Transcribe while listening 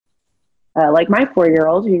Like my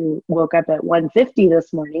 4-year-old who woke up at 1:50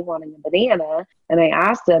 this morning wanting a banana. And I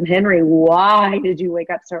asked him, Henry, why did you wake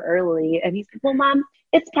up so early? And he said, well, Mom,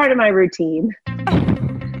 it's part of my routine.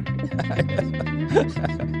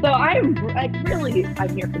 So I'm like, really,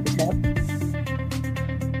 I'm here for the tip.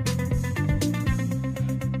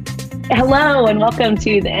 Hello, and welcome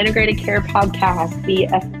to the Integrated Care Podcast, the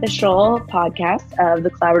official podcast of the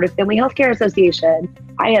Collaborative Family Healthcare Association.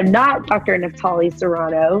 I am not Dr. Naftali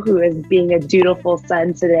Serrano, who is being a dutiful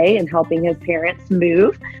son today and helping his parents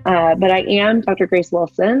move, but I am Dr. Grace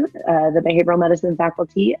Wilson, the behavioral medicine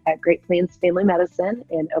faculty at Great Plains Family Medicine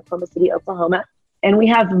in Oklahoma City, Oklahoma. And we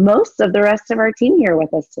have most of the rest of our team here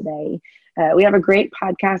with us today. We have a great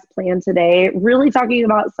podcast planned today, really talking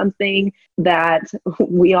about something that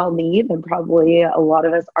we all need and probably a lot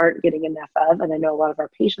of us aren't getting enough of. And I know a lot of our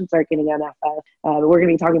patients aren't getting enough of. But we're going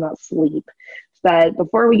to be talking about sleep. But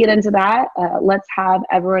before we get into that, let's have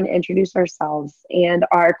everyone introduce ourselves. And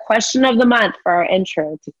our question of the month for our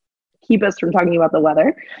intro to keep us from talking about the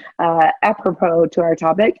weather, apropos to our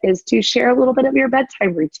topic, is to share a little bit of your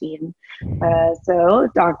bedtime routine. So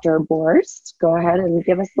Dr. Borst, go ahead and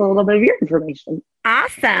give us a little bit of your information.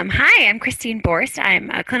 Awesome. Hi, I'm Christine Borst. I'm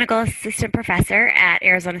a clinical assistant professor at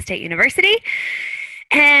Arizona State University.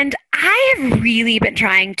 And I have really been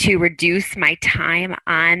trying to reduce my time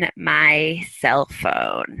on my cell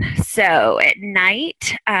phone. So at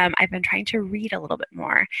night, I've been trying to read a little bit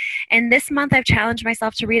more. And this month, I've challenged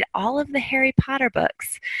myself to read all of the Harry Potter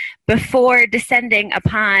books before descending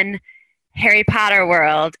upon Harry Potter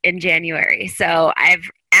world in January. So I've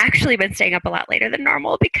actually been staying up a lot later than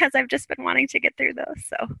normal because I've just been wanting to get through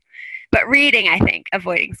those. But reading, I think,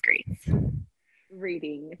 avoiding screens.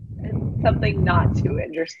 Reading and something not too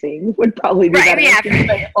interesting would probably be better Yeah.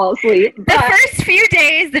 if you fall asleep. The first few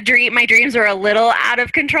days, my dreams were a little out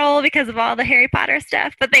of control because of all the Harry Potter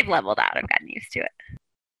stuff, but they've leveled out. I've gotten used to it.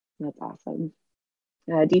 That's awesome.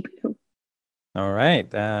 DP. All right.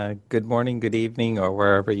 Good morning, good evening, or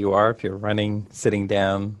wherever you are, if you're running, sitting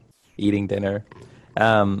down, eating dinner.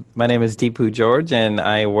 My name is Deepu George, and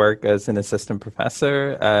I work as an assistant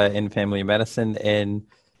professor in family medicine in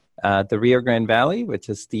the Rio Grande Valley, which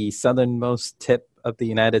is the southernmost tip of the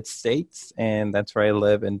United States. And that's where I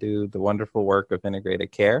live and do the wonderful work of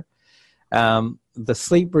integrated care. The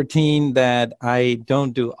sleep routine that I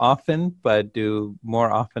don't do often, but do more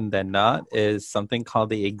often than not, is something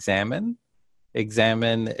called the Examine.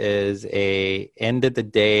 Examine is a end of the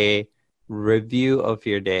day review of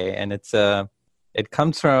your day. And it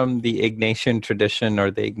comes from the Ignatian tradition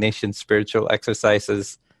or the Ignatian spiritual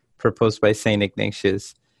exercises proposed by St.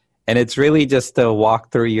 Ignatius. And it's really just to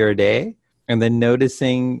walk through your day and then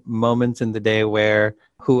noticing moments in the day where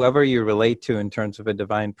whoever you relate to in terms of a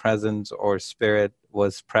divine presence or spirit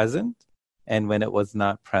was present and when it was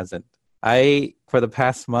not present. For the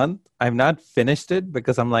past month, I've not finished it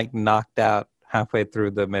because I'm like knocked out halfway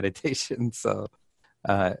through the meditation. So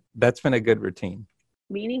that's been a good routine.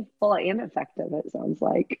 Meaningful and effective, it sounds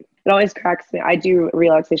like. It always cracks me. I do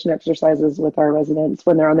relaxation exercises with our residents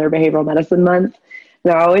when they're on their behavioral medicine month.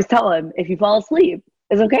 And I always tell them, if you fall asleep,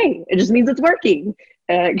 it's okay. It just means it's working.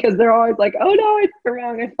 Because they're always like, oh no, I did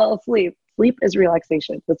wrong. I fell asleep. Sleep is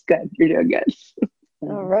relaxation. That's good. You're doing good.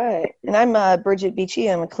 All right. And I'm Bridget Beachy.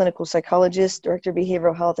 I'm a clinical psychologist, director of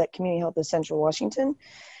behavioral health at Community Health of Central Washington.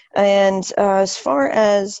 And as far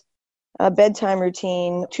as a bedtime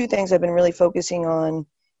routine, two things I've been really focusing on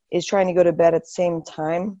is trying to go to bed at the same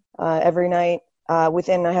time every night. I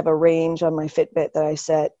have a range on my Fitbit that I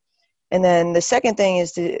set. And then the second thing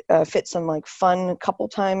is to fit some like fun couple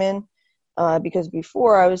time in because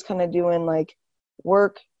before I was kind of doing like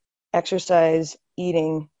work, exercise,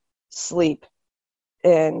 eating, sleep.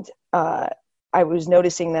 And I was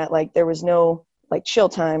noticing that like there was no like chill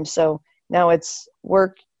time. So now it's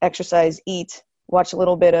work, exercise, eat, watch a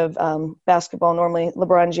little bit of basketball, normally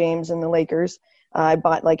LeBron James and the Lakers. I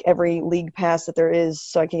bought like every league pass that there is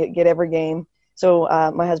so I can get every game. So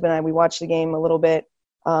my husband and I, we watch the game a little bit.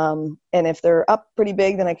 And if they're up pretty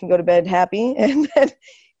big, then I can go to bed happy. And then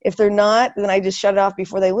if they're not, then I just shut it off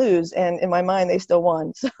before they lose. And in my mind, they still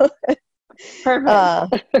won. So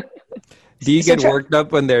Perfect. Do you get worked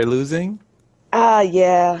up when they're losing?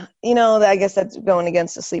 Yeah. I guess that's going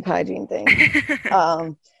against the sleep hygiene thing.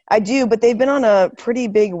 I do, but they've been on a pretty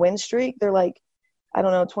big win streak. They're like,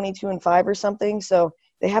 22-5 or something. So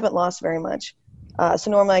they haven't lost very much.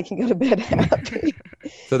 So normally I can go to bed happy.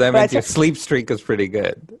 So that means your sleep streak is pretty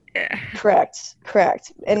good. Yeah. Correct.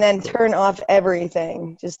 And then turn off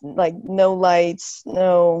everything. Just like no lights,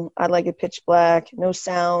 I like it pitch black, no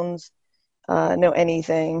sounds, no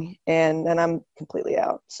anything. And then I'm completely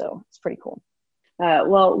out. So it's pretty cool.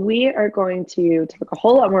 Well, we are going to talk a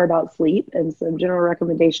whole lot more about sleep and some general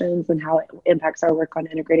recommendations and how it impacts our work on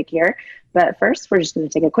integrated care. But first, we're just going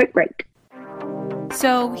to take a quick break.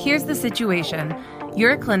 So here's the situation.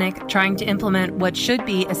 You're a clinic trying to implement what should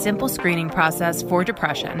be a simple screening process for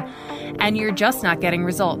depression, and you're just not getting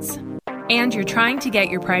results. And you're trying to get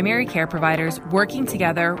your primary care providers working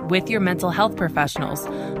together with your mental health professionals,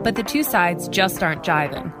 but the two sides just aren't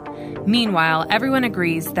jiving. Meanwhile, everyone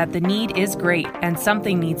agrees that the need is great and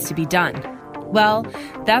something needs to be done. Well,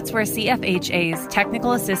 that's where CFHA's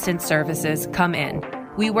Technical Assistance Services come in.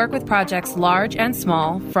 We work with projects large and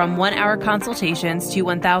small, from 1-hour consultations to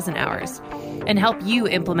 1,000 hours, and help you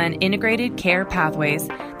implement integrated care pathways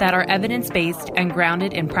that are evidence-based and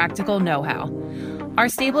grounded in practical know-how. Our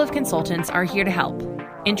stable of consultants are here to help.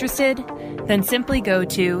 Interested? Then simply go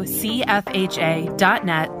to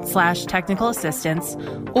cfha.net/technical assistance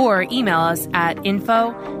or email us at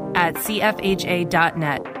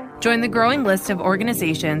info@cfha.net. Join the growing list of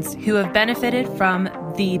organizations who have benefited from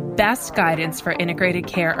the best guidance for integrated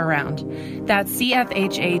care around. That's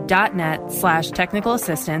cfha.net/technical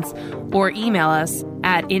assistance or email us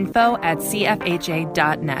at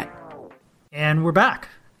info@cfha.net. And we're back.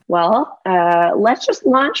 Well, let's just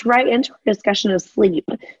launch right into our discussion of sleep.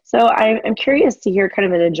 So I'm curious to hear kind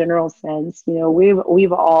of in a general sense,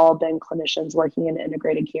 we've all been clinicians working in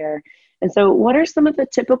integrated care. And so what are some of the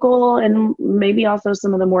typical and maybe also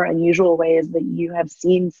some of the more unusual ways that you have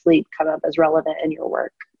seen sleep come up as relevant in your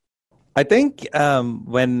work? I think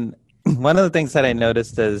when one of the things that I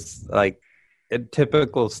noticed is like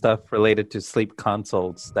typical stuff related to sleep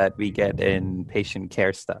consults that we get in patient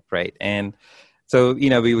care stuff, right? And so,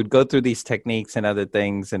 we would go through these techniques and other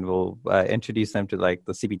things, and we'll introduce them to like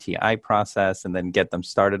the CBTI process and then get them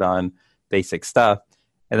started on basic stuff.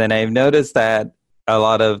 And then I've noticed that a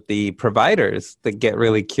lot of the providers that get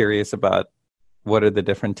really curious about what are the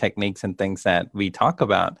different techniques and things that we talk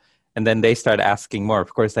about. And then they start asking more.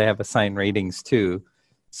 Of course, they have assigned ratings too.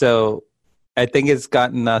 So I think it's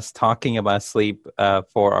gotten us talking about sleep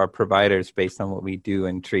for our providers based on what we do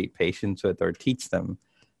and treat patients with or teach them.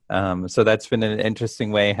 So that's been an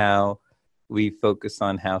interesting way how we focus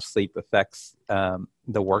on how sleep affects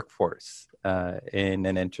the workforce in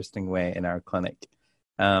an interesting way in our clinic.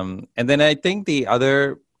 And then I think the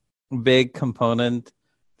other big component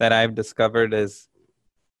that I've discovered is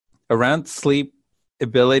around sleep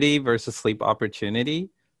ability versus sleep opportunity.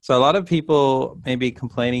 So a lot of people may be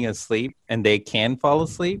complaining of sleep and they can fall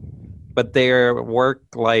asleep, but their work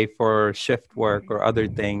life or shift work or other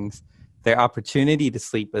things, their opportunity to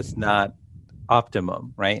sleep is not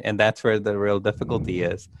optimum, right? And that's where the real difficulty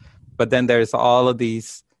is. But then there's all of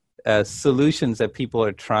these solutions that people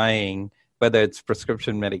are trying, whether it's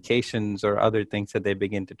prescription medications or other things that they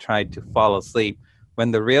begin to try to fall asleep,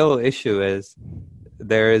 when the real issue is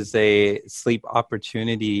there is a sleep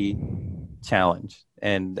opportunity challenge.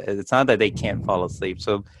 And it's not that they can't fall asleep.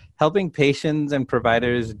 So helping patients and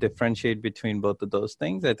providers differentiate between both of those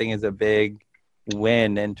things, I think is a big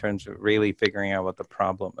win in terms of really figuring out what the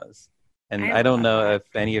problem is. And I don't know if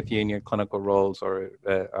any of you in your clinical roles or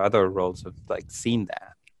other roles have seen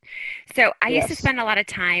that. So I used to spend a lot of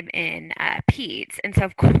time in peds. And so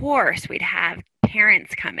of course we'd have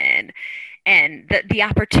parents come in, and the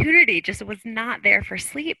opportunity just was not there for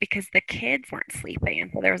sleep because the kids weren't sleeping.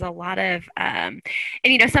 And so there was a lot of, and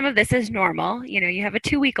some of this is normal. You have a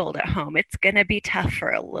 2-week-old at home. It's going to be tough for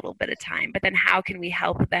a little bit of time, but then how can we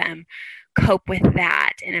help them cope with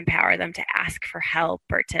that and empower them to ask for help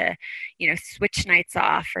or to, switch nights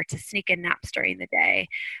off or to sneak in naps during the day.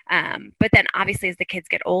 But then obviously as the kids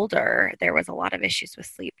get older, there was a lot of issues with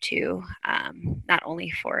sleep too, not only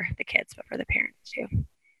for the kids, but for the parents too.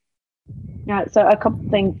 Yeah, so a couple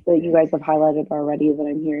things that you guys have highlighted already that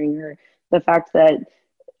I'm hearing are the fact that,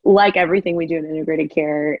 like everything we do in integrated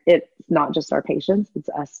care, it's not just our patients, it's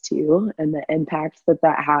us too, and the impacts that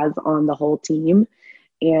has on the whole team.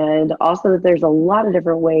 And also that there's a lot of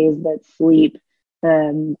different ways that sleep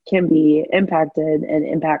can be impacted and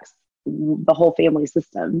impacts the whole family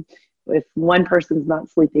system. If one person's not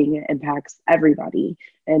sleeping, it impacts everybody.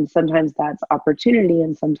 And sometimes that's opportunity,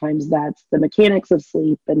 and sometimes that's the mechanics of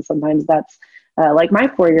sleep, and sometimes that's like my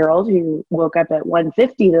 4-year-old who woke up at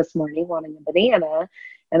 1:50 this morning wanting a banana.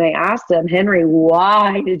 And I asked him, Henry,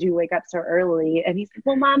 why did you wake up so early? And he said,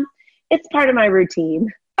 well, Mom, it's part of my routine.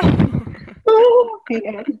 Oh,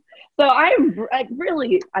 man. So I'm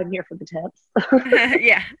here for the tips.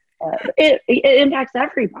 Yeah. It impacts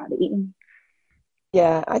everybody.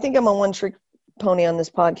 Yeah, I think I'm a one-trick pony on this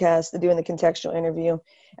podcast, doing the contextual interview.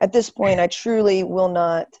 At this point, I truly will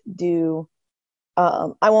not do,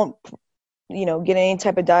 I won't get any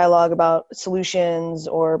type of dialogue about solutions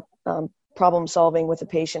or problem solving with the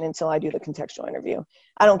patient until I do the contextual interview.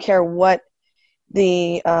 I don't care what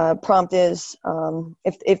the prompt is.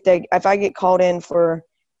 If I get called in for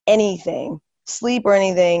anything, sleep or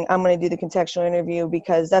anything, I'm going to do the contextual interview,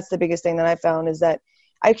 because that's the biggest thing that I found, is that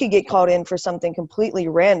I could get called in for something completely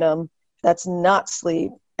random that's not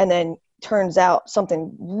sleep, and then turns out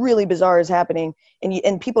something really bizarre is happening,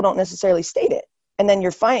 and people don't necessarily state it. And then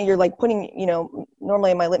you're like putting,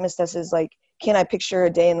 normally my litmus test is like, can I picture a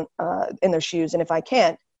day in their shoes? And if I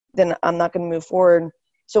can't, then I'm not going to move forward.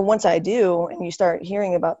 So once I do, and you start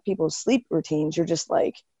hearing about people's sleep routines, you're just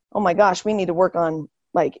like, oh my gosh, we need to work on,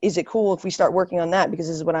 like, is it cool if we start working on that? Because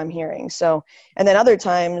this is what I'm hearing. So, and then other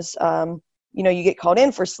times, you get called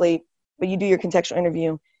in for sleep, but you do your contextual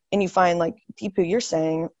interview and you find, like Deepu, you're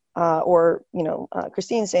saying, or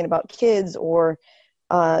Christine saying about kids or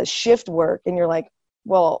shift work, and you're like,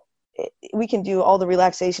 well, we can do all the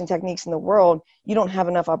relaxation techniques in the world. You don't have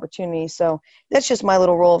enough opportunity. So that's just my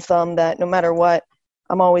little rule of thumb, that no matter what,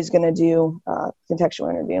 I'm always going to do contextual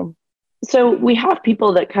interview. So we have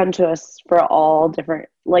people that come to us for all different,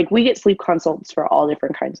 like we get sleep consults for all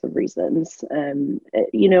different kinds of reasons.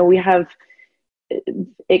 We have,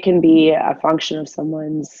 it can be a function of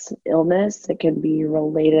someone's illness. It can be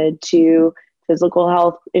related to physical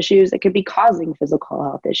health issues. It could be causing physical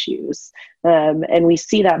health issues. And we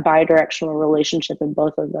see that bidirectional relationship in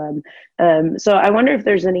both of them. So I wonder if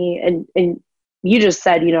there's any, and you just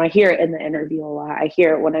said, I hear it in the interview a lot. I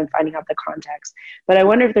hear it when I'm finding out the context, but I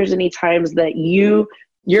wonder if there's any times that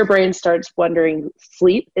your brain starts wondering,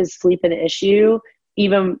 is sleep an issue?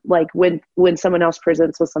 Even like when someone else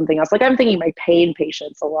presents with something else, like I'm thinking my pain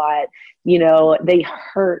patients a lot, they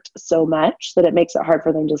hurt so much that it makes it hard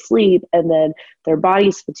for them to sleep. And then their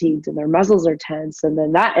body's fatigued and their muscles are tense. And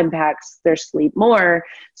then that impacts their sleep more.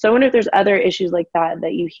 So I wonder if there's other issues like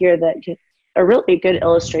that you hear that are really a good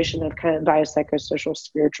illustration of kind of biopsychosocial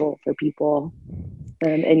spiritual for people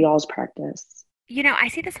in y'all's practice. I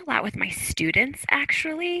see this a lot with my students,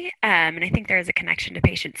 actually, and I think there is a connection to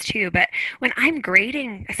patients too. But when I'm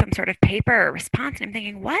grading some sort of paper or response, and I'm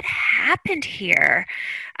thinking, what happened here?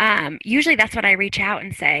 Usually that's when I reach out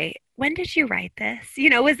and say, when did you write this?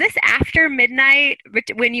 Was this after midnight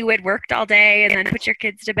when you had worked all day and then put your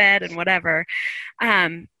kids to bed and whatever?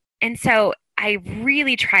 And so I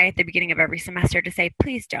really try at the beginning of every semester to say,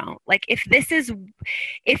 please don't. Like, if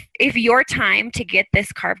your time to get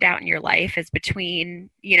this carved out in your life is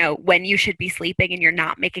between, when you should be sleeping and you're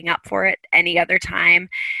not making up for it any other time,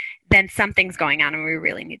 then something's going on and we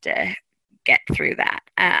really need to get through that.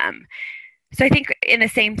 So I think in the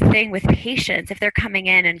same thing with patients, if they're coming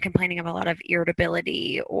in and complaining of a lot of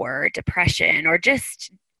irritability or depression or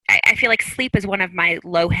just I feel like sleep is one of my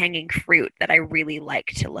low-hanging fruit that I really like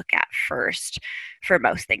to look at first for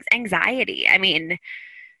most things. Anxiety,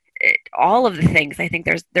 all of the things, I think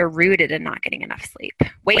they're rooted in not getting enough sleep.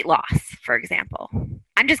 Weight loss, for example.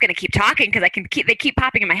 I'm just going to keep talking because they keep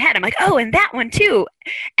popping in my head. I'm like, oh, and that one too.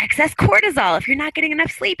 Excess cortisol. If you're not getting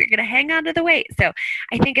enough sleep, you're going to hang on to the weight. So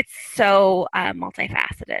I think it's so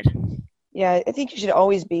multifaceted. Yeah, I think you should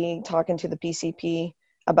always be talking to the PCP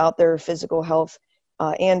about their physical health.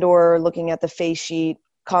 And or looking at the face sheet,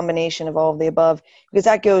 combination of all of the above, because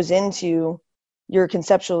that goes into your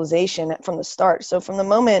conceptualization from the start. So from the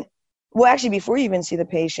moment, before you even see the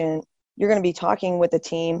patient, you're going to be talking with the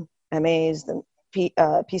team, MAs, the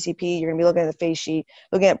PCP, you're going to be looking at the face sheet,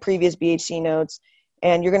 looking at previous BHC notes,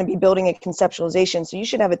 and you're going to be building a conceptualization. So you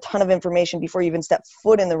should have a ton of information before you even step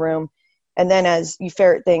foot in the room. And then as you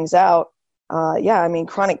ferret things out,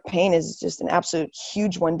 chronic pain is just an absolute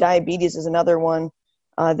huge one. Diabetes is another one.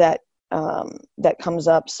 That comes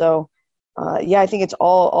up. So, I think it's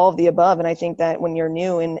all of the above. And I think that when you're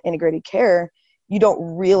new in integrated care, you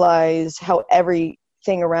don't realize how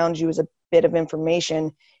everything around you is a bit of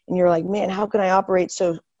information. And you're like, man, how can I operate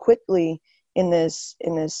so quickly in this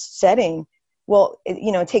setting? Well,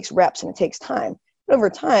 it takes reps and it takes time. But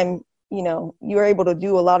over time, you're able to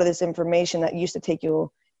do a lot of this information that used to take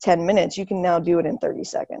you 10 minutes. You can now do it in 30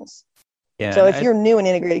 seconds. Yeah, so if you're new in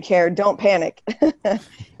integrated care, don't panic.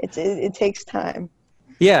 It takes time.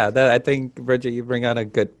 Yeah, I think, Bridget, you bring out a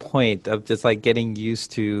good point of just like getting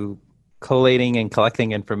used to collating and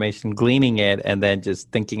collecting information, gleaning it, and then just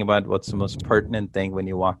thinking about what's the most pertinent thing when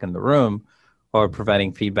you walk in the room, or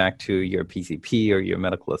providing feedback to your PCP or your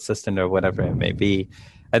medical assistant or whatever it may be.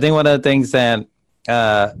 I think one of the things that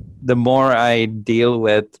the more I deal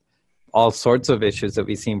with all sorts of issues that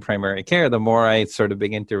we see in primary care, the more I sort of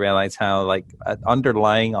begin to realize how, like,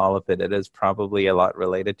 underlying all of it is probably a lot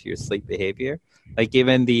related to your sleep behavior. Like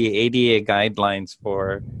even the ADA guidelines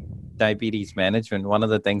for diabetes management, one of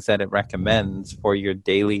the things that it recommends for your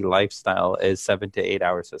daily lifestyle is 7 to 8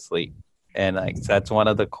 hours of sleep. And like that's one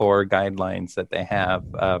of the core guidelines that they have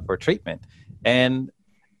for treatment. And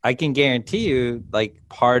I can guarantee you, like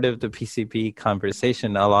part of the PCP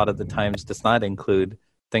conversation a lot of the times does not include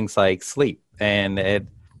things like sleep. And it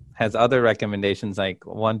has other recommendations like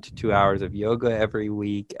 1 to 2 hours of yoga every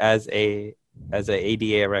week as a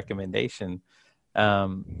ADA recommendation.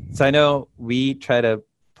 So I know we try to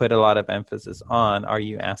put a lot of emphasis on, are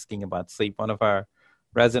you asking about sleep? One of our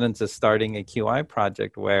residents is starting a QI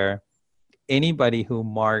project where anybody who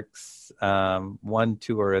marks 1,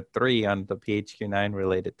 2, or a 3 on the PHQ-9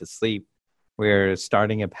 related to sleep, we're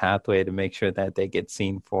starting a pathway to make sure that they get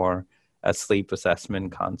seen for a sleep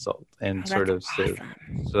assessment consult and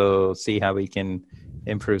so see how we can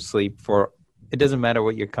improve sleep for. It doesn't matter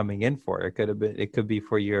what you're coming in for. It could be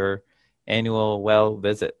for your annual well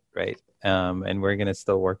visit, right? And we're going to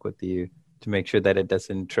still work with you to make sure that it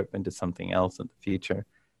doesn't trip into something else in the future.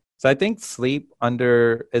 So I think sleep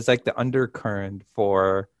is like the undercurrent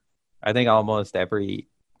for, I think, almost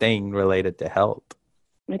everything related to health.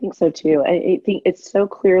 I think so too. I think it's so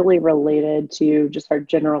clearly related to just our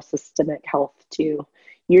general systemic health too.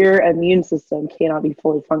 Your immune system cannot be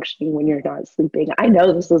fully functioning when you're not sleeping. I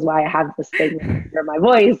know this is why I have this thing under my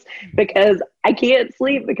voice, because I can't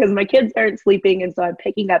sleep because my kids aren't sleeping. And so I'm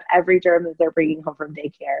picking up every germ that they're bringing home from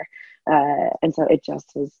daycare. And so it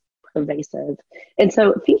just is pervasive. And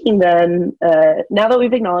so thinking then, now that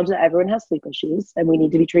we've acknowledged that everyone has sleep issues and we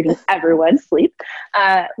need to be treating everyone's sleep,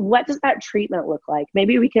 what does that treatment look like?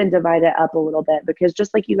 Maybe we can divide it up a little bit, because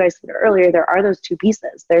just like you guys said earlier, there are those two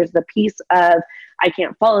pieces. There's the piece of I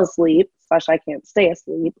can't fall asleep / I can't stay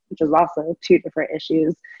asleep, which is also two different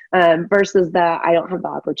issues, versus that I don't have the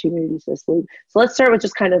opportunity to sleep. So let's start with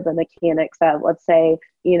just kind of the mechanics of, let's say,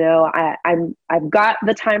 I've got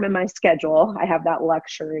the time in my schedule. I have that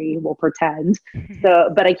luxury, we'll pretend.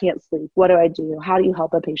 But I can't sleep. What do I do? How do you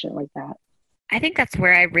help a patient like that? I think that's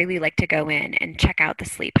where I really like to go in and check out the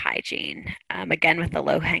sleep hygiene. Again, with the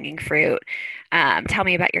low-hanging fruit. Tell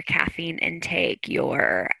me about your caffeine intake,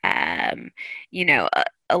 your,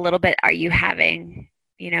 a little bit, are you having,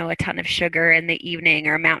 a ton of sugar in the evening,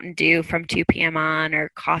 or Mountain Dew from 2 p.m. on,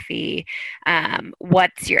 or coffee?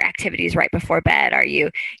 What's your activities right before bed? Are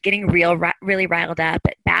you getting really riled up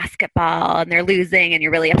at basketball and they're losing and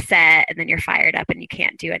you're really upset, and then you're fired up and you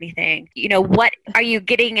can't do anything? What are you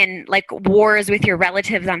getting in, like, wars with your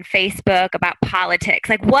relatives on Facebook about politics?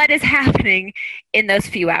 Like, what is happening in those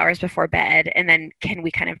few hours before bed? And then can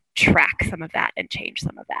we kind of track some of that and change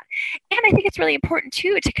some of that? And I think it's really important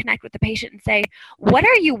too to connect with the patient and say, what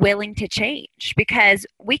are you willing to change? Because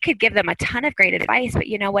we could give them a ton of great advice, but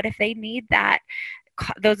what if they need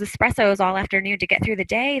those espressos all afternoon to get through the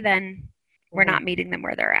day? Then we're not meeting them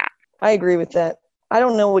where they're at. I agree with that. I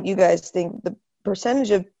don't know what you guys think. The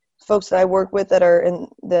percentage of folks that I work with that are in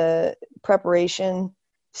the preparation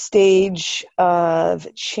stage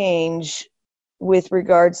of change with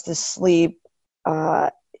regards to sleep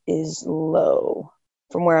is low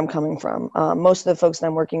from where I'm coming from. Most of the folks that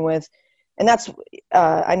I'm working with, and that's,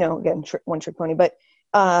 I know, again, one trick pony, but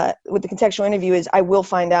with the contextual interview is I will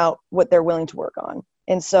find out what they're willing to work on.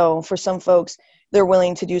 And so for some folks, they're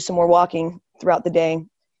willing to do some more walking throughout the day.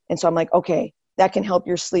 And so I'm like, okay, that can help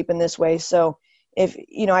your sleep in this way. So if,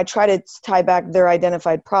 I try to tie back their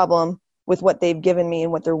identified problem with what they've given me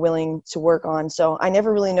and what they're willing to work on. So I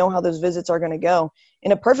never really know how those visits are going to go.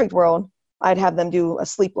 In a perfect world, I'd have them do a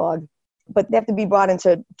sleep log, but they have to be brought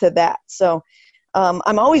into that. So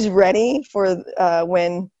I'm always ready for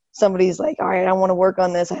when somebody's like, all right, I want to work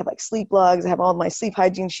on this. I have like sleep logs. I have all my sleep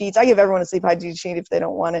hygiene sheets. I give everyone a sleep hygiene sheet if they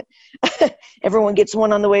don't want it. Everyone gets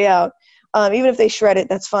one on the way out. Even if they shred it,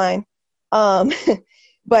 that's fine.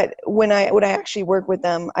 But when I actually work with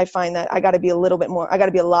them, I find that I got to be a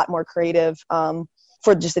lot more creative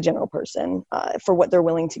for just a general person for what they're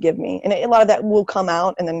willing to give me. And a lot of that will come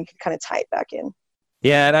out, and then you can kind of tie it back in.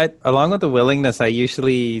 Yeah, and along with the willingness, I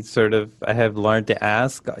usually I have learned to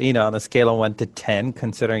ask, on a scale of 1 to 10,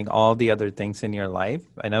 considering all the other things in your life.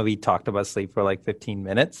 I know we talked about sleep for like 15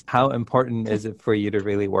 minutes. How important is it for you to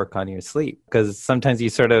really work on your sleep? Because sometimes you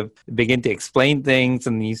sort of begin to explain things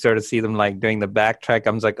and you sort of see them like doing the backtrack.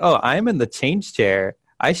 I'm like, oh, I'm in the change chair.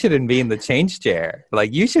 I shouldn't be in the change chair.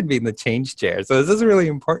 Like, you should be in the change chair. So this is really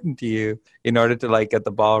important to you in order to like get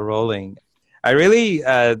the ball rolling. I really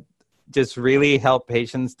just really help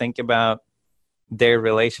patients think about their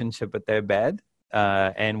relationship with their bed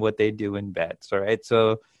and what they do in bed.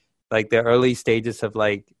 So like the early stages of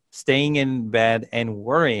like staying in bed and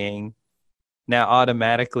worrying now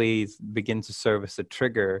automatically begin to serve as a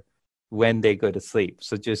trigger when they go to sleep.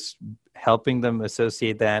 So just helping them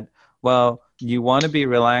associate that, well, you want to be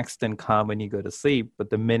relaxed and calm when you go to sleep, but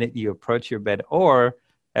the minute you approach your bed, or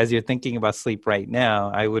as you're thinking about sleep right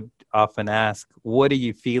now, I would often ask, what are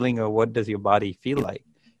you feeling, or what does your body feel like?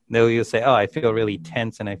 You'll say, oh, I feel really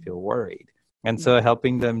tense and I feel worried. And so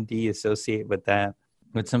helping them de-associate with that,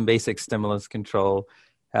 with some basic stimulus control,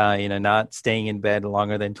 not staying in bed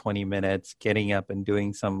longer than 20 minutes, getting up and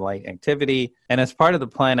doing some light activity. And as part of the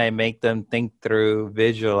plan, I make them think through,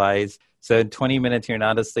 visualize. So in 20 minutes, you're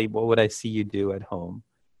not asleep. What would I see you do at home?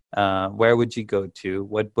 Where would you go to?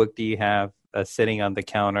 What book do you have sitting on the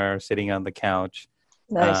counter, sitting on the couch?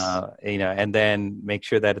 Nice. And then make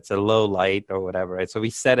sure that it's a low light or whatever. Right? So we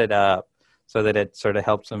set it up so that it sort of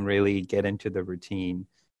helps them really get into the routine.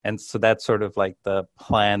 And so that's sort of like the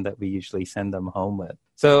plan that we usually send them home with.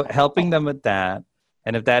 So helping them with that.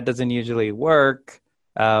 And if that doesn't usually work,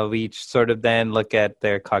 we sort of then look at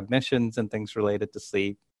their cognitions and things related to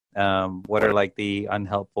sleep. What are like the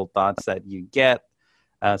unhelpful thoughts that you get?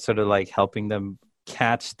 Sort of like helping them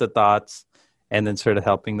catch the thoughts and then sort of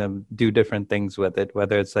helping them do different things with it,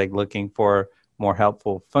 whether it's like looking for more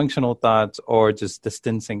helpful functional thoughts or just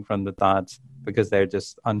distancing from the thoughts because they're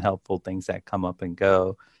just unhelpful things that come up and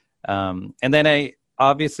go. And then I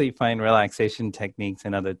obviously find relaxation techniques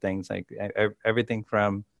and other things, like everything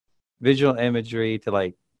from visual imagery to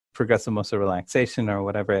like progressive muscle relaxation or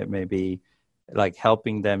whatever it may be, like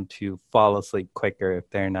helping them to fall asleep quicker if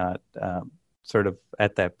they're not sort of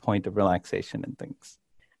at that point of relaxation and things.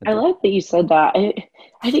 I like that you said that.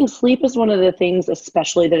 I think sleep is one of the things,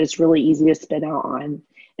 especially, that it's really easy to spin out on.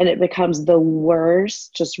 And it becomes the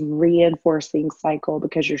worst, just reinforcing cycle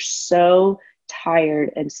because you're so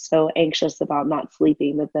tired and so anxious about not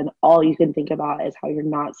sleeping that then all you can think about is how you're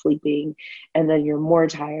not sleeping, and then you're more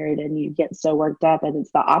tired and you get so worked up, and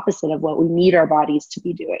it's the opposite of what we need our bodies to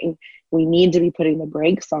be doing. We need to be putting the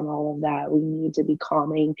brakes on all of that. We need to be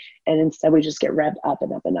calming, and instead we just get revved up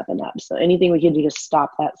and up and up and up. So anything we can do to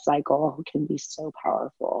stop that cycle can be so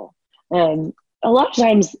powerful. And a lot of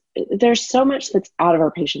times there's so much that's out of our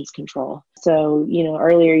patient's control. So,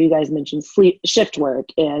 earlier you guys mentioned shift work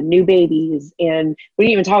and new babies, and we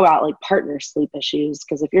didn't even talk about like partner sleep issues,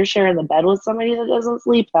 because if you're sharing the bed with somebody that doesn't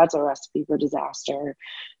sleep, that's a recipe for disaster.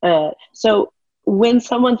 So when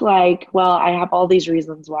someone's like, well, I have all these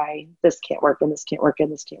reasons why this can't work and this can't work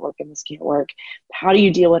and this can't work and this can't work, how do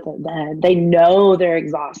you deal with it then? They know they're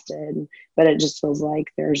exhausted, but it just feels like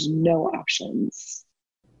there's no options.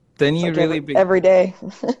 Then you like really every day.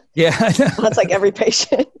 Yeah. That's like every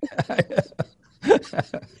patient.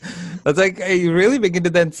 That's like you really begin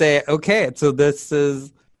to then say, okay, so this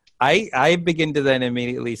is, I begin to then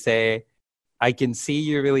immediately say, I can see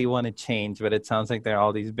you really want to change, but it sounds like there are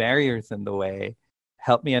all these barriers in the way.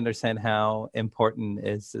 Help me understand how important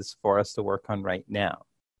is this for us to work on right now?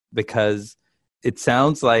 Because it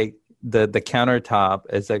sounds like the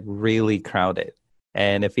countertop is like really crowded.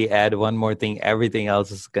 And if we add one more thing, everything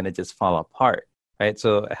else is going to just fall apart, right?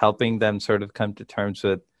 So helping them sort of come to terms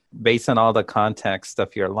with, based on all the context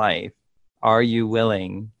of your life, are you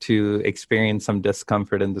willing to experience some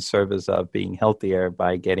discomfort in the service of being healthier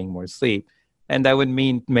by getting more sleep? And that would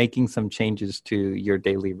mean making some changes to your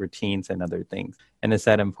daily routines and other things. And is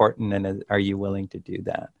that important? And are you willing to do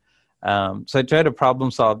that? So I try to problem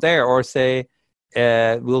solve there, or say,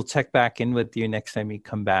 we'll check back in with you next time you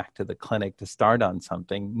come back to the clinic to start on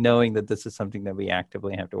something, knowing that this is something that we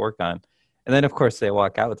actively have to work on. And then, of course, they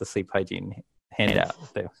walk out with a sleep hygiene handout.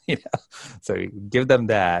 So you give them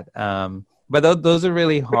that. But those are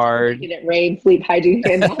really hard. It rain sleep hygiene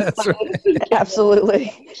handouts.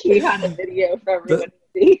 Absolutely. We had a video for everyone to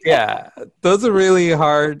see. Yeah, those are really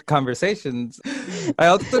hard conversations. I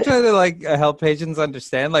also try to help patients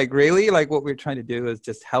understand, really what we're trying to do is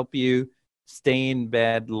just help you stay in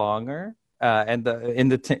bed longer, and in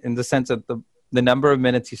the sense that the number of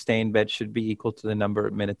minutes you stay in bed should be equal to the number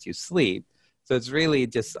of minutes you sleep. So it's really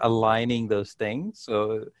just aligning those things.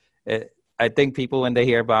 So I think people, when they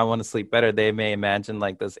hear about I want to sleep better, they may imagine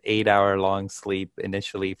this 8-hour long sleep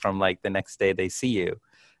initially from the next day they see you.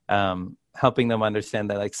 Helping them understand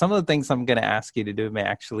that some of the things I'm going to ask you to do may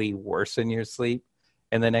actually worsen your sleep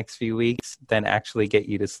in the next few weeks than actually get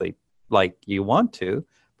you to sleep like you want to,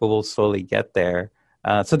 but we'll slowly get there.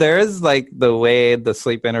 So there is the way the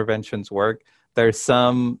sleep interventions work. There's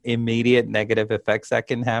some immediate negative effects that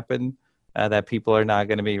can happen that people are not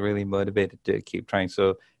going to be really motivated to keep trying.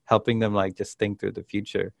 So helping them just think through the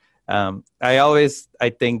future. I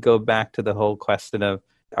think go back to the whole question of,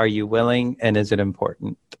 are you willing and is it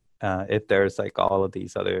important? If there's all of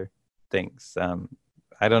these other things.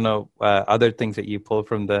 I don't know, other things that you pull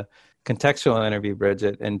from the contextual interview,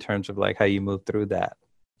 Bridget, in terms of like how you move through that.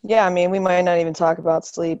 Yeah, I mean, we might not even talk about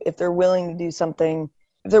sleep. If they're willing to do something,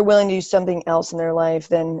 if they're willing to do something else in their life,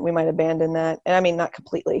 then we might abandon that. And I mean, not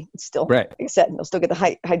completely. It's still, right. Like I said, they'll still get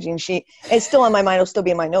the hygiene sheet. It's still on my mind. It'll still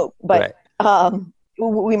be in my note. But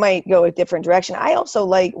we might go a different direction. I also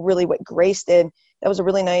like really what Grace did. That was a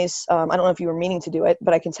really nice, I don't know if you were meaning to do it,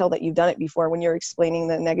 but I can tell that you've done it before when you're explaining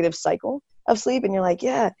the negative cycle of sleep. And you're like,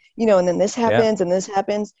 yeah, and then this happens and this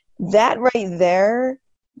happens. That right there,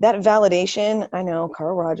 that validation, I know,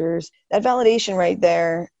 Carl Rogers, that validation right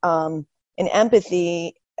there, and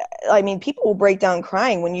empathy, I mean, people will break down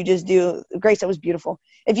crying when you just do, Grace, that was beautiful.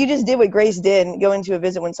 If you just did what Grace did and go into a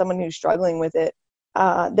visit when someone who's struggling with it,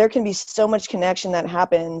 there can be so much connection that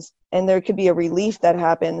happens, and there could be a relief that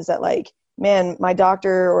happens that like, man, my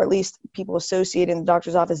doctor, or at least people associated in the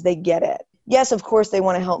doctor's office, they get it. Yes, of course, they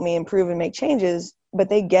want to help me improve and make changes, but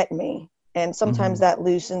they get me. And sometimes that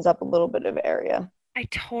loosens up a little bit of area. I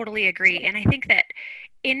totally agree. And I think that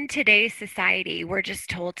in today's society, we're just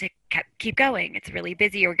told to keep going. It's really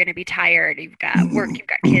busy. You're going to be tired. You've got work. You've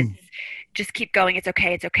got kids. Just keep going. It's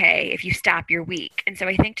okay. It's okay. If you stop, you're weak. And so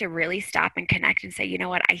I think to really stop and connect and say, you know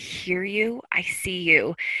what? I hear you. I see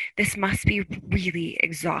you. This must be really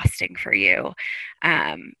exhausting for you.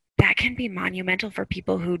 That can be monumental for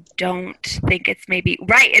people who don't think it's maybe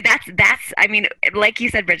right. That's, I mean, like you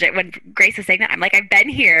said, Bridget, when Grace was saying that, I'm like, I've been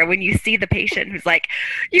here when you see the patient who's like,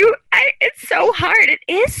 it's so hard. It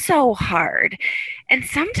is so hard. And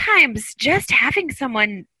sometimes just having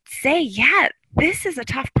someone say, yeah, this is a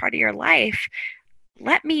tough part of your life.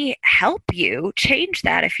 Let me help you change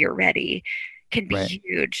that if you're ready can be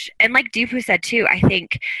huge. And like Deepu said too, I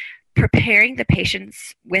think preparing the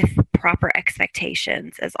patients with proper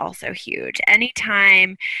expectations is also huge.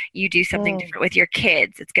 Anytime you do something different with your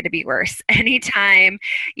kids, it's going to be worse. Anytime,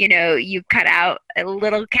 you cut out a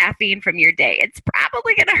little caffeine from your day, it's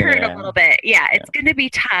probably going to hurt a little bit. Yeah, it's going to be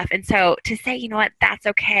tough. And so to say, you know what, that's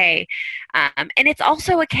okay. And it's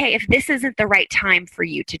also okay if this isn't the right time for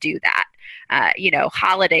you to do that.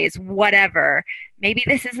 Holidays, whatever, maybe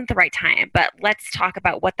this isn't the right time, but let's talk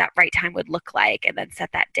about what that right time would look like and then set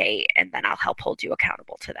that date, and then I'll help hold you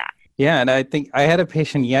accountable to that. Yeah, and I think I had a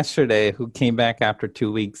patient yesterday who came back after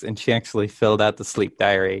 2 weeks, and she actually filled out the sleep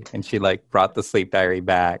diary, and she brought the sleep diary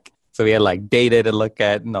back. So we had data to look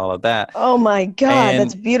at and all of that. Oh my God,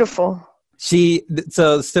 that's beautiful.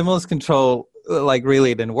 So stimulus control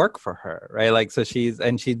really didn't work for her, right? So she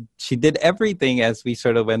did everything as we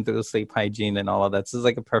sort of went through the sleep hygiene and all of that. So it's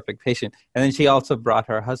like a perfect patient. And then she also brought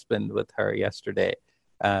her husband with her yesterday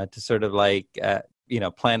to sort of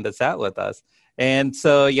plan this out with us. And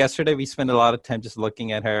so yesterday we spent a lot of time just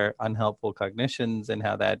looking at her unhelpful cognitions and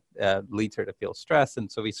how that leads her to feel stress. And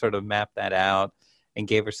so we sort of mapped that out and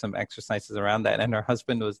gave her some exercises around that. And her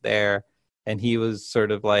husband was there, and he was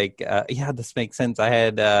sort of yeah, this makes sense. I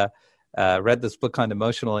had read this book on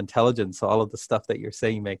emotional intelligence, so all of the stuff that you're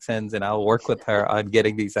saying makes sense, and I'll work with her on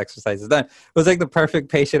getting these exercises done. It was like the perfect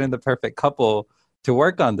patient and the perfect couple to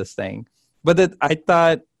work on this thing. But I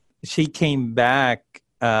thought she came back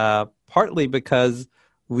partly because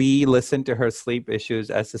we listened to her sleep issues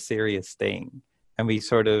as a serious thing, and we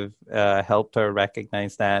sort of helped her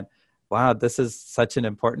recognize that, wow, this is such an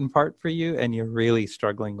important part for you, and you're really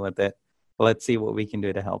struggling with it. Let's see what we can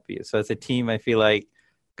do to help you. So as a team, I feel like,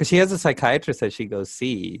 because she has a psychiatrist that she goes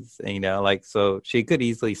sees, so she could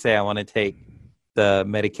easily say, I want to take the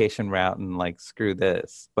medication route and screw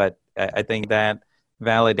this. But I think that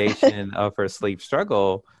validation of her sleep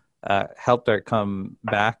struggle helped her come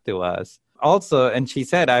back to us. Also, and she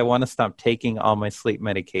said, I want to stop taking all my sleep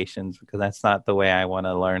medications because that's not the way I want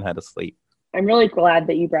to learn how to sleep. I'm really glad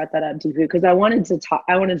that you brought that up, Deepu, because I wanted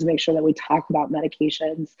to make sure that we talk about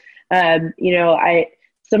medications.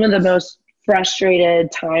 Some of the most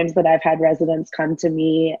frustrated times that I've had residents come to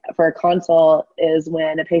me for a consult is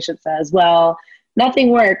when a patient says, well, nothing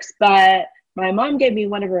works, but my mom gave me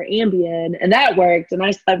one of her Ambien and that worked and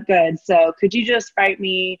I slept good. So could you just write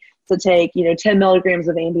me to take, 10 milligrams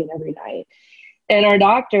of Ambien every night? And our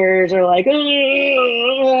doctors are like,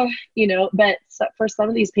 but for some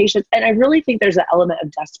of these patients, and I really think there's an element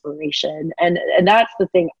of desperation. And that's the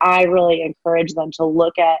thing I really encourage them to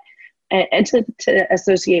look at and to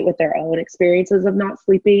associate with their own experiences of not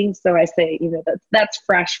sleeping. So I say, that's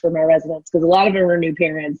fresh for my residents, because a lot of them are new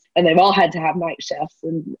parents and they've all had to have night shifts.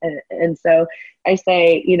 And so I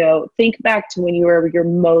say, think back to when you were your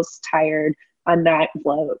most tired on night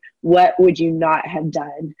float. What would you not have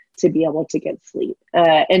done to be able to get sleep?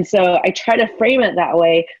 And so I try to frame it that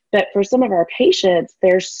way. But for some of our patients,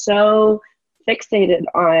 they're so fixated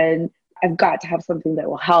on, I've got to have something that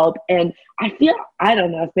will help. And I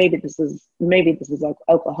don't know if maybe this is an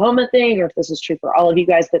Oklahoma thing, or if this is true for all of you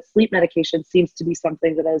guys, but sleep medication seems to be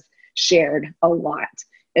something that is shared a lot.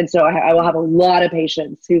 And so I will have a lot of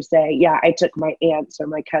patients who say, yeah, I took my aunts or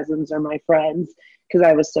my cousins or my friends because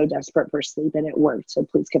I was so desperate for sleep and it worked. So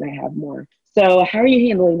please, can I have more? So how are you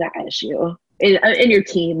handling that issue in your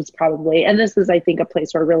teams probably? And this is, I think, a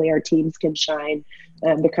place where really our teams can shine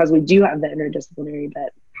because we do have the interdisciplinary,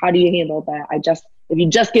 but how do you handle that? If you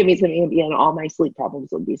just give me some Ambien, all my sleep problems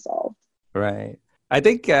would be solved. Right. I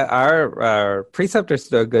think our preceptors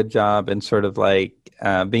do a good job in sort of like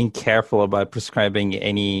being careful about prescribing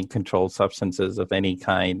any controlled substances of any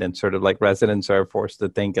kind, and sort of like residents are forced to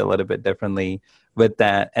think a little bit differently with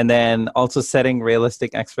that. And then also setting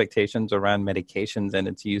realistic expectations around medications and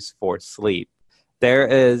its use for sleep. There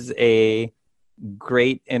is a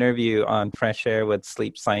great interview on Fresh Air with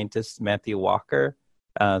sleep scientist Matthew Walker.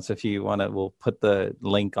 So if you want to, we'll put the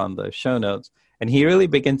link on the show notes. And he really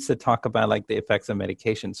begins to talk about like the effects of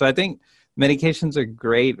medication. So I think medications are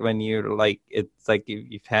great when you're like, it's like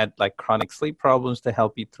you've had like chronic sleep problems to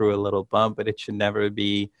help you through a little bump, but it should never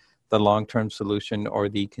be the long-term solution or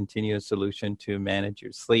the continuous solution to manage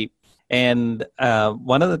your sleep. And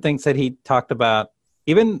one of the things that he talked about,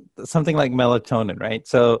 even something like melatonin, right?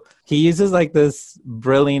 So he uses like this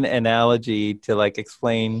brilliant analogy to like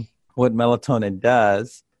explain what melatonin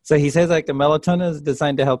does. So he says like the melatonin is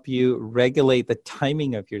designed to help you regulate the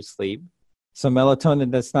timing of your sleep. So melatonin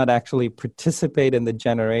does not actually participate in the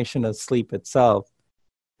generation of sleep itself.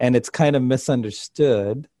 And it's kind of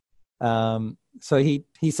misunderstood. So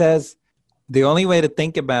he says the only way to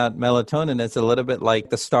think about melatonin is a little bit like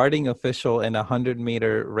the starting official in a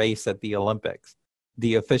 100-meter race at the Olympics.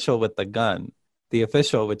 The official with the gun. The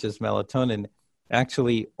official, which is melatonin,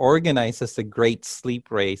 actually organizes a great sleep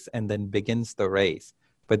race and then begins the race.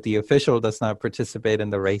 But the official does not participate in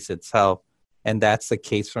the race itself. And that's the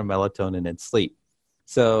case for melatonin and sleep.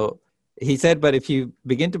 So he said, but if you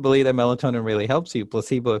begin to believe that melatonin really helps you,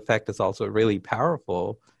 placebo effect is also really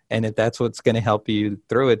powerful. And if that's what's going to help you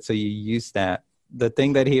through it, so you use that. The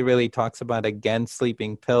thing that he really talks about against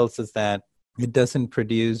sleeping pills is that it doesn't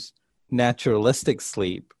produce naturalistic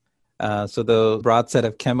sleep. So the broad set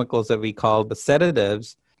of chemicals that we call the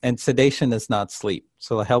sedatives, and sedation is not sleep.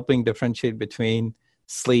 So helping differentiate between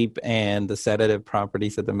sleep and the sedative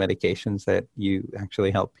properties of the medications that you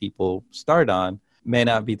actually help people start on may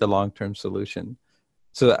not be the long-term solution.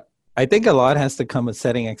 So I think a lot has to come with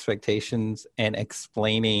setting expectations and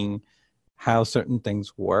explaining how certain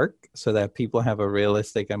things work so that people have a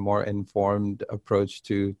realistic and more informed approach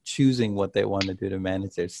to choosing what they want to do to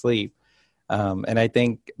manage their sleep. And I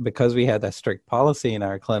think because we have that strict policy in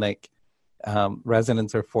our clinic,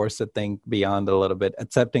 residents are forced to think beyond a little bit,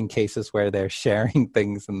 except in cases where they're sharing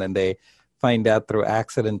things and then they find out through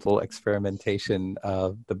accidental experimentation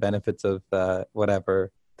of the benefits of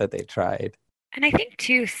whatever that they tried. And I think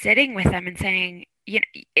too, sitting with them and saying, you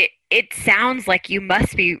know, it sounds like you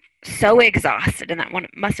must be so exhausted, and that one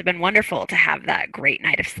must have been wonderful to have that great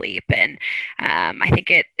night of sleep. And I think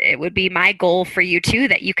it would be my goal for you too,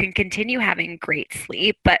 that you can continue having great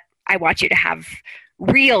sleep, but I want you to have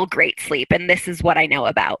real great sleep, and this is what I know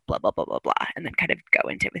about blah, blah, blah, blah, blah, and then kind of go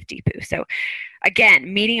into it with Deepu. So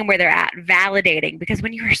again, meeting them where they're at, validating, because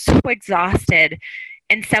when you are so exhausted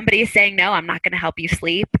and somebody is saying, no, I'm not going to help you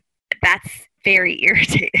sleep, that's very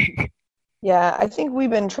irritating. Yeah, I think we've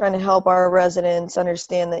been trying to help our residents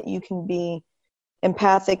understand that you can be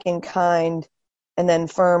empathic and kind and then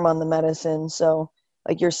firm on the medicine. So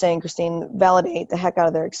like you're saying, Christine, validate the heck out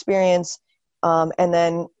of their experience. And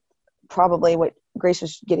then probably what Grace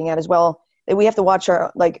was getting at as well, that we have to watch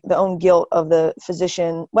our, like, the own guilt of the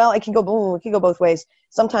physician. Well, it can go both ways.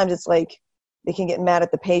 Sometimes it's like they can get mad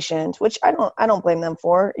at the patient, which I don't blame them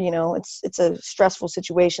for. You know, it's a stressful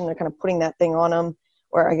situation. They're kind of putting that thing on them,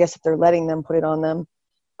 or I guess if they're letting them put it on them.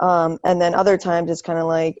 And then other times it's kind of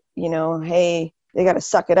like, you know, hey, they got to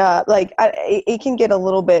suck it up. Like it can get a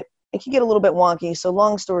little bit wonky. So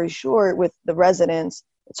long story short, with the residents,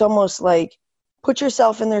 it's almost like put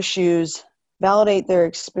yourself in their shoes, validate their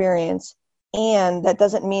experience, and that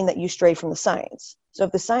doesn't mean that you stray from the science. So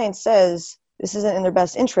if the science says this isn't in their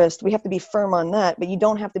best interest, we have to be firm on that, but you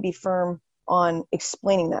don't have to be firm on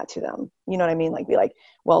explaining that to them. You know what I mean? Like, be like,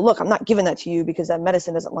 well, look, I'm not giving that to you because that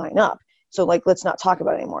medicine doesn't line up. So like, let's not talk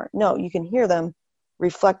about it anymore. No, you can hear them,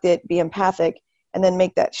 reflect it, be empathic, and then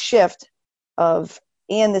make that shift of,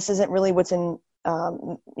 and this isn't really what's in,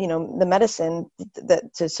 the medicine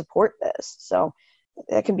that to support this. So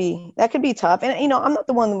that can be tough. And, you know, I'm not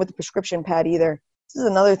the one with the prescription pad either. This is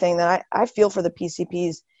another thing that I feel for the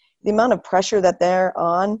PCPs, the amount of pressure that they're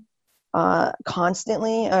on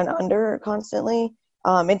constantly and under constantly.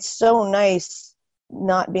 It's so nice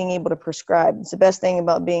not being able to prescribe. It's the best thing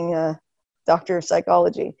about being a doctor of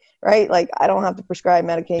psychology, right? Like, I don't have to prescribe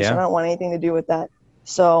medication. I don't want anything to do with that.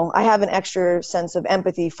 So I have an extra sense of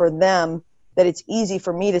empathy for them, that it's easy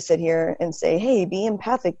for me to sit here and say, hey, be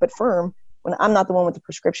empathic but firm, when I'm not the one with the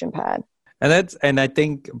prescription pad. And I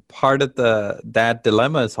think part of that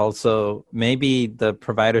dilemma is also maybe the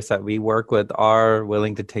providers that we work with are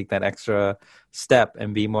willing to take that extra step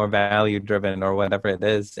and be more value driven or whatever it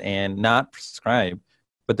is and not prescribe.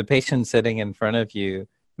 But the patient sitting in front of you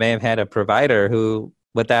may have had a provider who,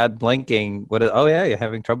 without blinking, oh yeah, you're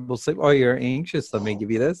having trouble sleep. Oh, you're anxious. Let me give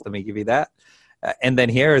you this. Let me give you that. And then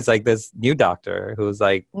here is like this new doctor who's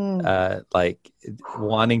like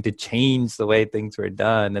wanting to change the way things were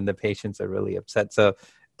done, and the patients are really upset. So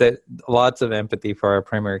lots of empathy for our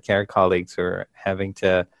primary care colleagues who are having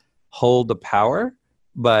to hold the power,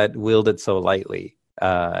 but wield it so lightly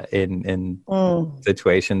in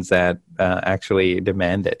situations that actually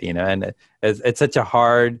demand it. And it's such a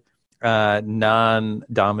hard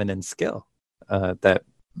non-dominant skill that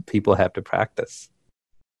people have to practice.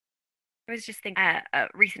 I was just thinking a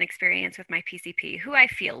recent experience with my PCP, who I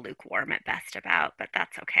feel lukewarm at best about, but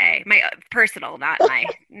that's okay. My personal, not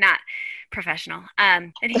professional.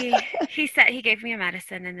 And he said, he gave me a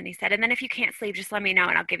medicine, and then he said, and then if you can't sleep, just let me know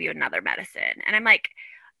and I'll give you another medicine. And I'm like,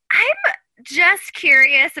 I'm just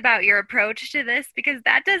curious about your approach to this, because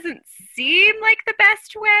that doesn't seem like the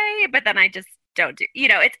best way. But then I just don't do,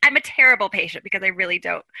 I'm a terrible patient because I really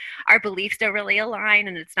don't, our beliefs don't really align,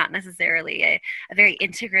 and it's not necessarily a very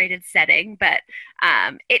integrated setting. But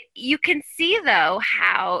you can see though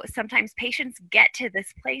how sometimes patients get to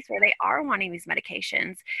this place where they are wanting these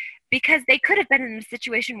medications because they could have been in a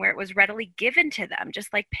situation where it was readily given to them,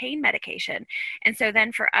 just like pain medication. And so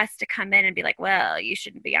then for us to come in and be like, well, you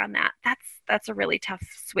shouldn't be on that, that's a really tough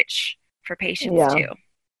switch for patients too.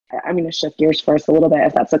 I'm going to shift gears first a little bit,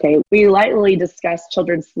 if that's okay. We lightly discussed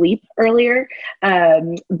children's sleep earlier,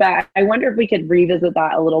 but I wonder if we could revisit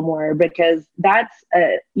that a little more, because that's,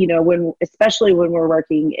 especially when we're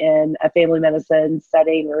working in a family medicine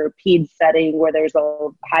setting or a ped setting where there's a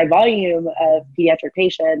high volume of pediatric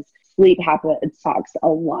patients, sleep talks a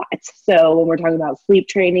lot. So when we're talking about sleep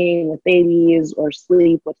training with babies or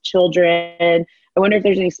sleep with children, I wonder if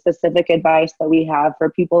there's any specific advice that we have for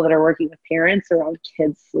people that are working with parents around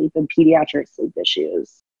kids' sleep and pediatric sleep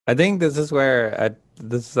issues. I think this is where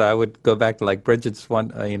I would go back to like Bridget's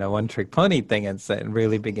one trick pony thing and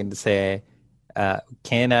really begin to say, one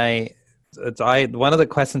of the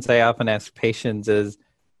questions I often ask patients is,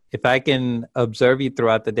 if I can observe you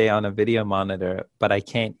throughout the day on a video monitor, but I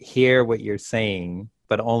can't hear what you're saying,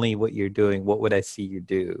 but only what you're doing, what would I see you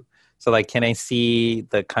do? So like, can I see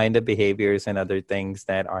the kind of behaviors and other things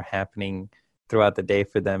that are happening throughout the day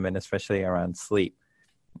for them, and especially around sleep?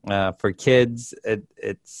 For kids,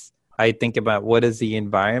 I think about what is the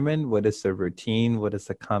environment, what is the routine, what is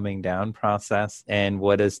the calming down process, and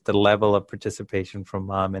what is the level of participation from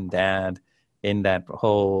mom and dad in that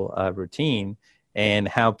whole routine, and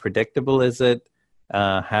how predictable is it?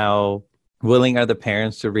 How willing are the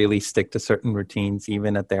parents to really stick to certain routines,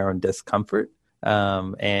 even at their own discomfort?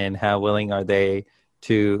 And how willing are they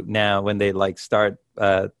to now, when they like start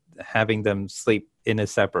having them sleep in a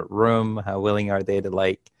separate room, how willing are they to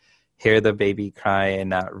like hear the baby cry and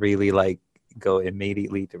not really like go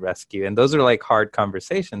immediately to rescue? And those are like hard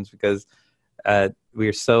conversations, because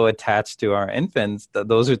we're so attached to our infants that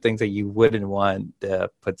those are things that you wouldn't want to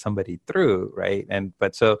put somebody through, right?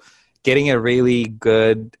 But so getting a really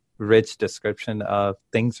good, rich description of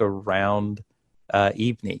things around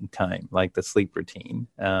evening time, like the sleep routine.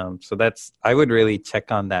 So I would really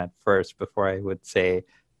check on that first before I would say,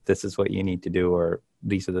 this is what you need to do, or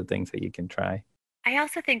these are the things that you can try. I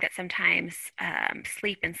also think that sometimes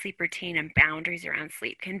sleep and sleep routine and boundaries around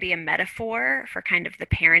sleep can be a metaphor for kind of the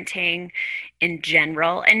parenting in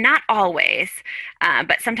general, and not always,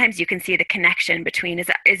 but sometimes you can see the connection between,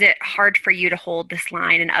 is it hard for you to hold this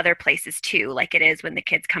line in other places too, like it is when the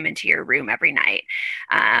kids come into your room every night?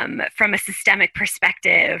 From a systemic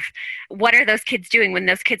perspective, what are those kids doing when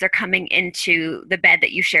those kids are coming into the bed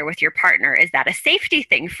that you share with your partner? Is that a safety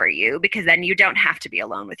thing for you? Because then you don't have to be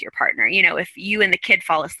alone with your partner. If you and and the kid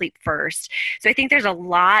fall asleep first. So I think there's a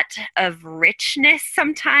lot of richness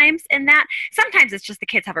sometimes in that. Sometimes it's just the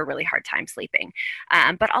kids have a really hard time sleeping.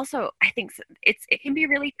 But also I think it can be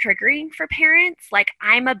really triggering for parents. Like,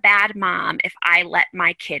 I'm a bad mom if I let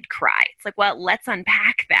my kid cry. It's like, well, let's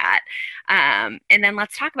unpack that. And then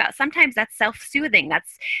let's talk about, sometimes that's self-soothing.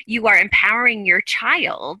 That's, you are empowering your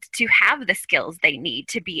child to have the skills they need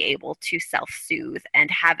to be able to self-soothe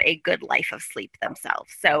and have a good life of sleep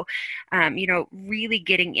themselves. So, really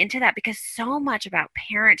getting into that, because so much about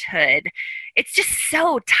parenthood, it's just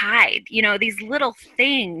so tied, these little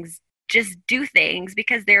things just do things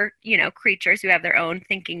because they're, creatures who have their own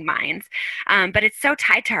thinking minds. But it's so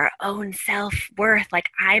tied to our own self-worth. Like,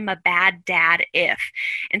 I'm a bad dad if.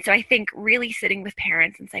 And so I think really sitting with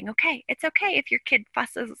parents and saying, okay, it's okay if your kid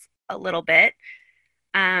fusses a little bit.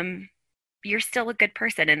 You're still a good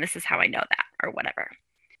person, and this is how I know that, or whatever.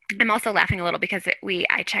 I'm also laughing a little because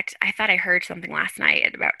I checked, I thought I heard something last night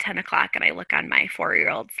at about 10 o'clock, and I look on my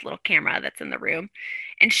 4-year-old's little camera that's in the room,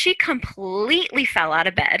 and she completely fell out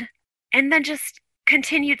of bed and then just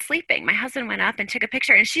continued sleeping. My husband went up and took a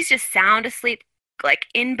picture, and she's just sound asleep, like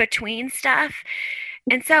in between stuff.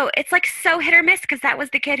 And so it's like so hit or miss, because that was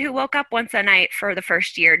the kid who woke up once a night for the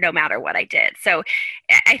first year, no matter what I did. So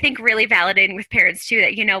I think really validating with parents too,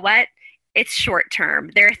 that, you know what, it's short term.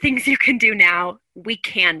 There are things you can do now. We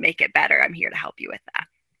can make it better. I'm here to help you with that.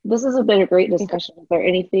 This has been a great discussion. Is there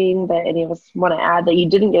anything that any of us want to add that you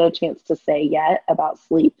didn't get a chance to say yet about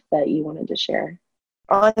sleep that you wanted to share?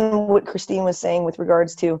 On what Christine was saying with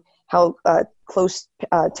regards to how close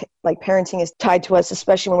parenting is tied to us,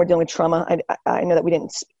 especially when we're dealing with trauma. I know that we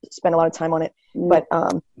didn't spend a lot of time on it, but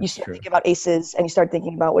you start thinking about ACEs, and you start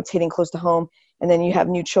thinking about what's hitting close to home, and then you have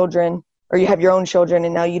new children, or you have your own children,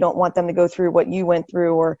 and now you don't want them to go through what you went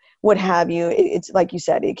through or what have you. It's like you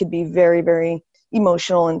said, it could be very, very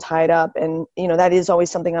emotional and tied up. And, that is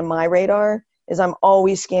always something on my radar, is I'm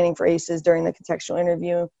always scanning for ACEs during the contextual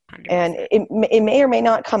interview. 100%. And it may or may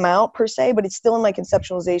not come out per se, but it's still in my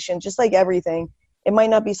conceptualization, just like everything. It might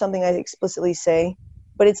not be something I explicitly say,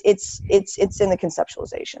 but it's in the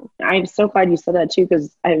conceptualization. I'm so glad you said that too,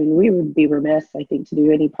 because we would be remiss, I think, to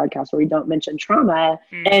do any podcast where we don't mention trauma.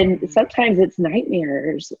 Mm-hmm. And sometimes it's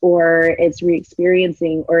nightmares, or it's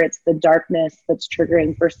re-experiencing, or it's the darkness that's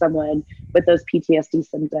triggering for someone with those PTSD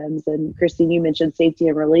symptoms. And Christine, you mentioned safety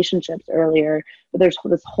and relationships earlier, but there's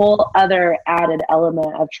this whole other added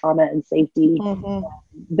element of trauma and safety,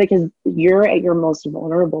 because you're at your most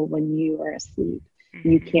vulnerable when you are asleep.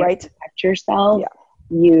 You can't protect yourself. Yeah.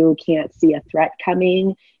 You can't see a threat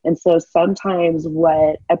coming. And so sometimes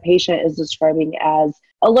what a patient is describing as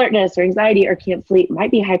alertness or anxiety or can't sleep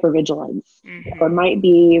might be hypervigilance, or might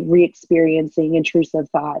be re-experiencing intrusive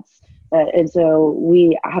thoughts. And so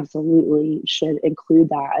we absolutely should include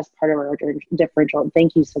that as part of our differential. And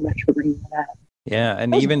thank you so much for bringing that up. Yeah.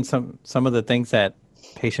 And even some of the things that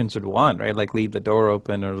patients would want, right? Like leave the door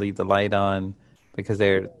open or leave the light on, because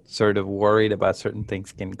they're sort of worried about certain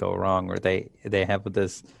things can go wrong, or they have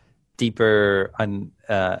this deeper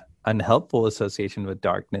unhelpful association with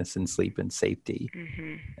darkness and sleep and safety.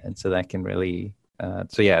 And so that can really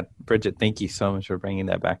Bridget, thank you so much for bringing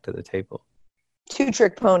that back to the table.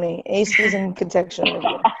 Two-trick pony, ACEs and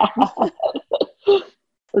contextual.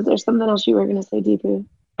 Was there something else you were going to say, Deepu?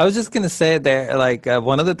 I was just going to say there,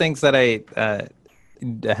 one of the things that I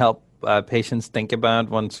help patients think about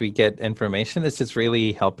once we get information is just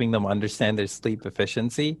really helping them understand their sleep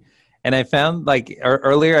efficiency. And I found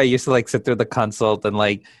earlier I used to sit through the consult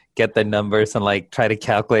and get the numbers and try to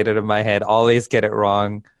calculate it in my head, always get it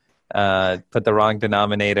wrong, put the wrong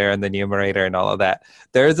denominator in the numerator and all of that.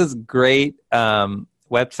 There's this great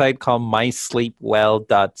website called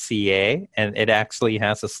mysleepwell.ca, and it actually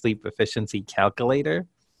has a sleep efficiency calculator.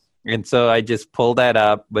 And so I just pull that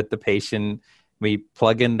up with the patient. We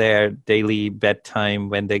plug in their daily bedtime,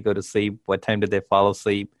 when they go to sleep, what time did they fall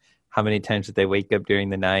asleep, how many times did they wake up during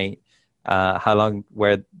the night, how long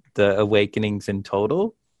were the awakenings in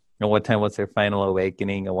total, and what time was their final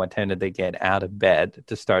awakening, and what time did they get out of bed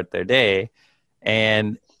to start their day.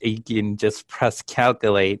 And you can just press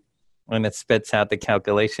calculate, and it spits out the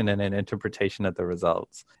calculation and an interpretation of the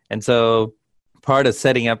results. And so part of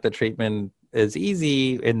setting up the treatment is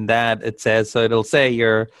easy in that it says, so it'll say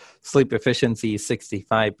your sleep efficiency is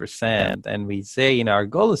 65%. And we say, our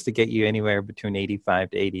goal is to get you anywhere between 85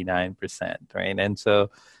 to 89%, right? And so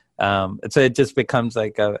it just becomes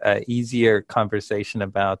a easier conversation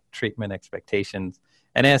about treatment expectations.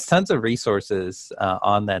 And it has tons of resources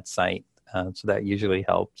on that site. So that usually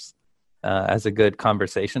helps as a good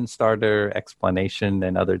conversation starter, explanation,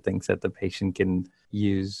 and other things that the patient can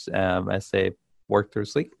use as they work through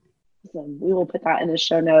sleep. Awesome. We will put that in the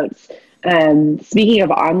show notes. Speaking of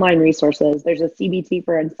online resources, there's a CBT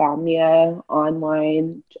for insomnia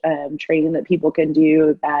online training that people can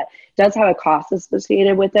do that does have a cost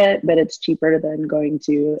associated with it, but it's cheaper than going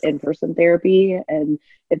to in-person therapy, and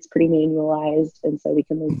it's pretty manualized, and so we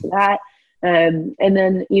can link to that. And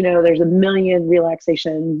then, there's a million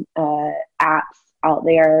relaxation apps out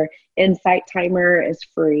there. Insight Timer is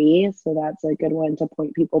free, so that's a good one to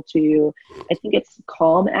point people to. I think it's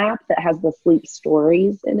Calm app that has the sleep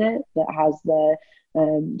stories in it, that has the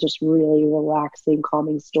just really relaxing,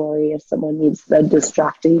 calming story if someone needs the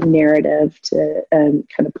distracting narrative to kind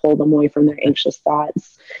of pull them away from their anxious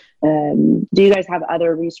thoughts. Do you guys have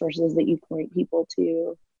other resources that you point people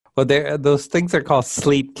to? Well, those things are called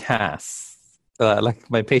sleep casts. Like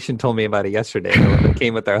my patient told me about it yesterday when they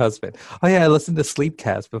came with their husband. Oh yeah, I listen to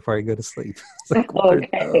Sleepcast before I go to sleep. Like,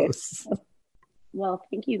 okay. Well,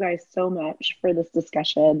 thank you guys so much for this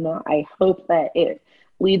discussion. I hope that it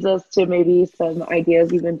leads us to maybe some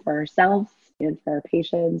ideas even for ourselves and for our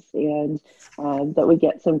patients, and that we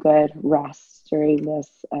get some good rest during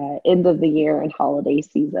this end of the year and holiday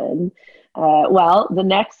season. Well, the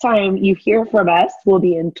next time you hear from us will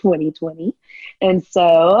be in 2020. And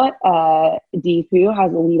so Deepu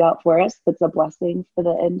has a lead out for us that's a blessing for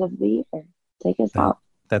the end of the year. Take us out.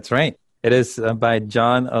 That's right. It is by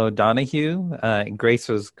John O'Donohue. Grace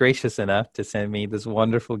was gracious enough to send me this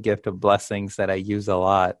wonderful gift of blessings that I use a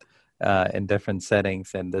lot in different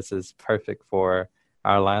settings. And this is perfect for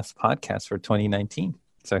our last podcast for 2019.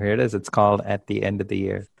 So here it is. It's called At the End of the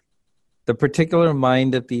Year. The particular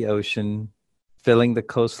mind of the ocean, filling the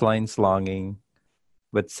coastlines longing,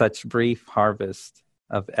 with such brief harvest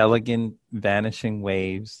of elegant vanishing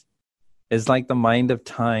waves, is like the mind of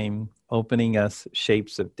time opening us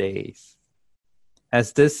shapes of days.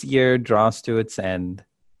 As this year draws to its end,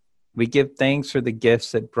 we give thanks for the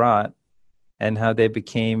gifts it brought and how they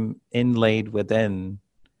became inlaid within,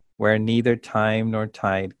 where neither time nor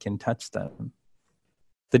tide can touch them.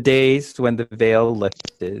 The days when the veil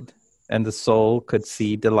lifted and the soul could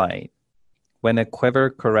see delight, when a quiver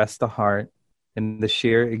caressed the heart in the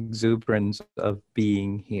sheer exuberance of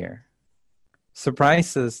being here.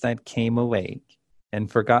 Surprises that came awake in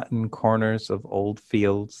forgotten corners of old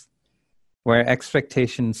fields where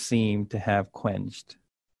expectations seemed to have quenched.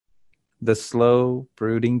 The slow,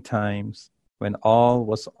 brooding times when all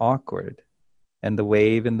was awkward and the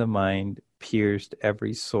wave in the mind pierced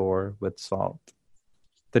every sore with salt.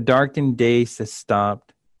 The darkened days that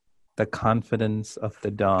stopped the confidence of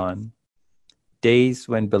the dawn. Days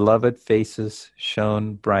when beloved faces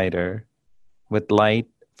shone brighter with light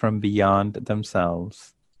from beyond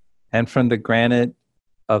themselves, and from the granite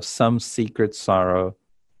of some secret sorrow,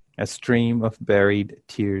 a stream of buried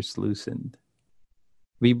tears loosened.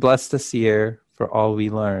 We bless this year for all we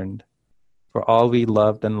learned, for all we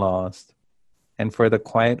loved and lost, and for the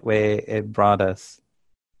quiet way it brought us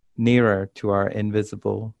nearer to our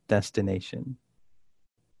invisible destination.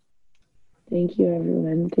 Thank you,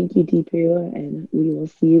 everyone. Thank you, Deepu, and we will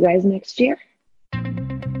see you guys next year.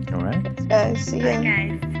 All right. See ya. Bye,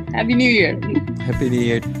 guys. Happy New Year. Happy New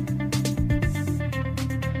Year.